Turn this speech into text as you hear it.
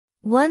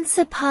Once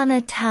upon a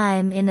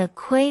time in a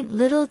quaint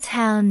little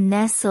town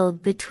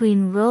nestled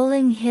between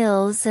rolling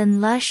hills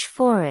and lush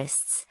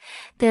forests,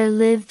 there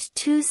lived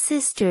two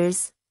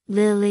sisters,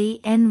 Lily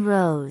and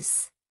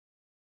Rose.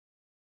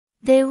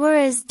 They were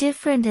as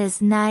different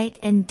as night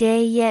and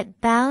day,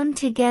 yet bound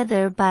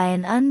together by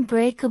an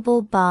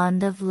unbreakable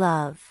bond of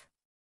love.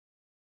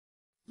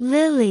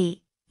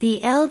 Lily,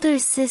 the elder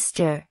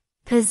sister,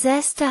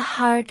 possessed a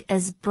heart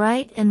as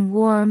bright and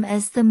warm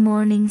as the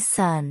morning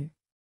sun.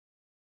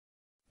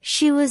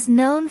 She was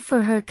known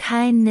for her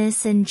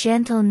kindness and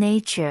gentle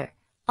nature,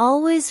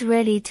 always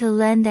ready to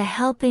lend a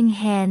helping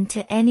hand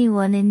to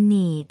anyone in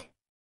need.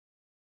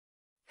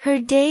 Her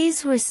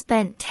days were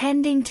spent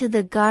tending to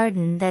the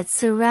garden that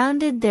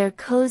surrounded their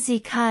cozy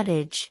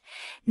cottage,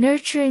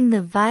 nurturing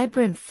the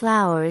vibrant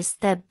flowers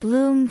that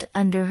bloomed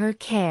under her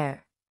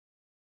care.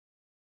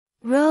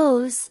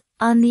 Rose,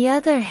 on the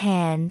other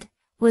hand,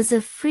 was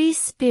a free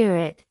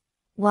spirit,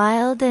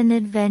 wild and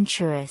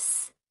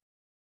adventurous.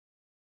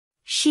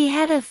 She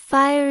had a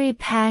fiery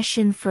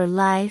passion for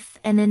life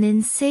and an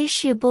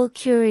insatiable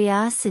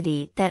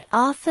curiosity that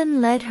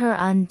often led her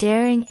on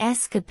daring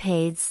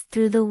escapades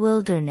through the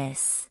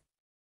wilderness.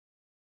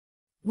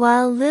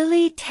 While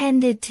Lily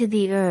tended to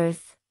the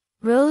earth,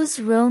 Rose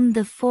roamed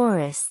the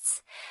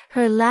forests,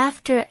 her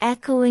laughter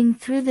echoing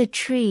through the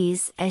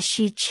trees as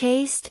she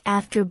chased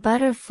after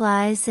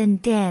butterflies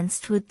and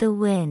danced with the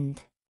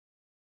wind.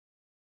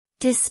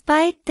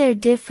 Despite their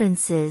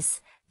differences,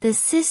 the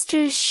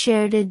sisters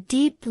shared a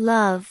deep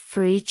love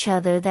for each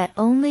other that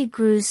only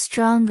grew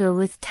stronger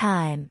with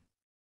time.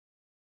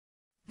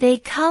 They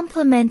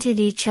complemented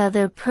each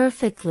other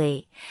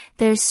perfectly,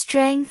 their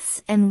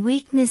strengths and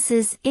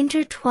weaknesses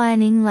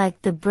intertwining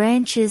like the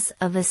branches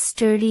of a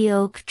sturdy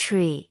oak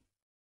tree.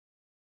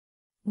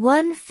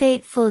 One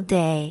fateful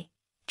day,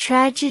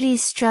 tragedy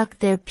struck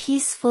their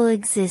peaceful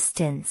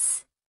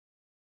existence.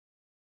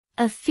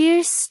 A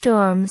fierce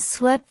storm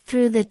swept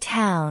through the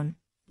town,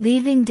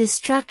 leaving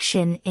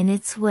destruction in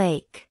its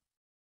wake.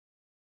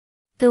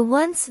 The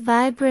once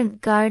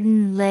vibrant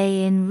garden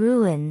lay in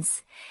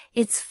ruins,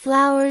 its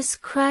flowers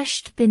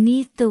crushed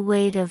beneath the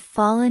weight of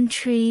fallen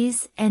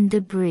trees and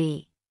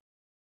debris.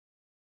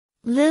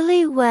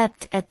 Lily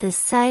wept at the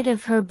sight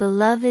of her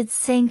beloved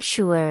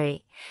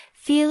sanctuary,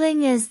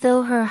 feeling as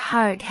though her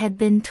heart had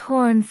been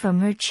torn from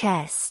her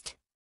chest.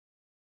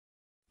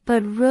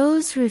 But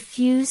Rose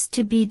refused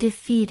to be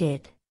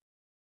defeated.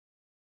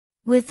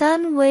 With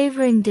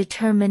unwavering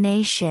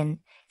determination,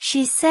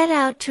 she set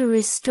out to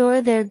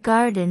restore their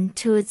garden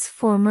to its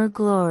former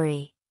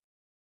glory.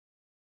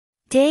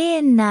 Day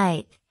and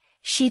night,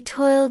 she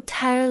toiled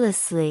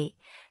tirelessly,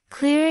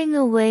 clearing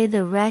away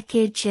the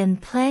wreckage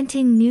and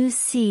planting new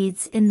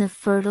seeds in the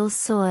fertile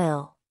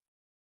soil.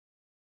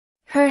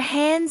 Her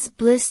hands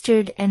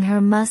blistered and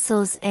her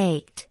muscles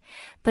ached,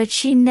 but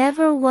she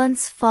never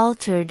once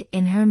faltered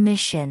in her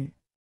mission.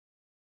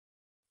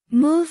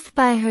 Moved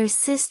by her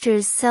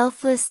sister's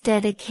selfless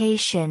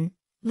dedication,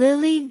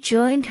 Lily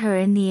joined her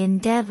in the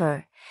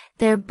endeavor,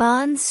 their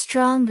bond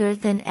stronger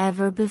than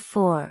ever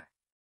before.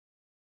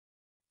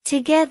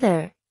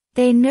 Together,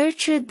 they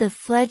nurtured the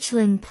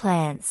fledgling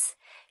plants,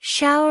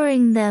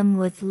 showering them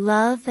with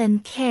love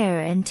and care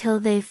until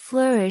they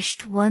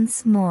flourished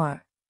once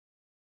more.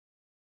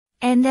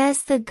 And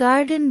as the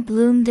garden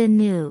bloomed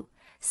anew,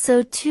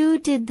 so too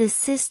did the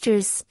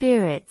sisters'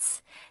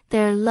 spirits,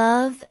 their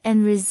love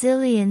and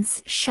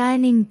resilience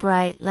shining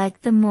bright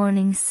like the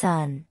morning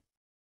sun.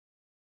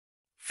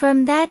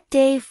 From that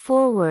day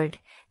forward,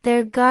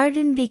 their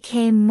garden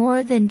became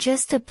more than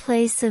just a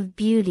place of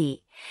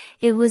beauty.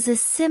 It was a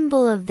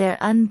symbol of their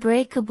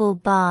unbreakable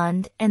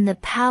bond and the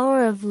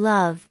power of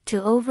love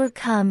to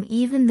overcome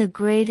even the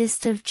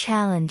greatest of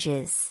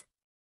challenges.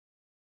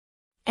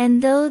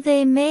 And though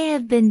they may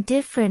have been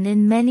different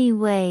in many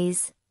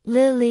ways,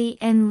 Lily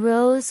and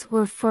Rose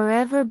were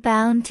forever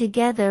bound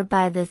together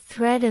by the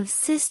thread of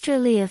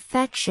sisterly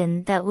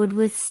affection that would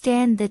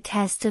withstand the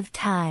test of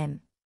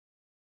time.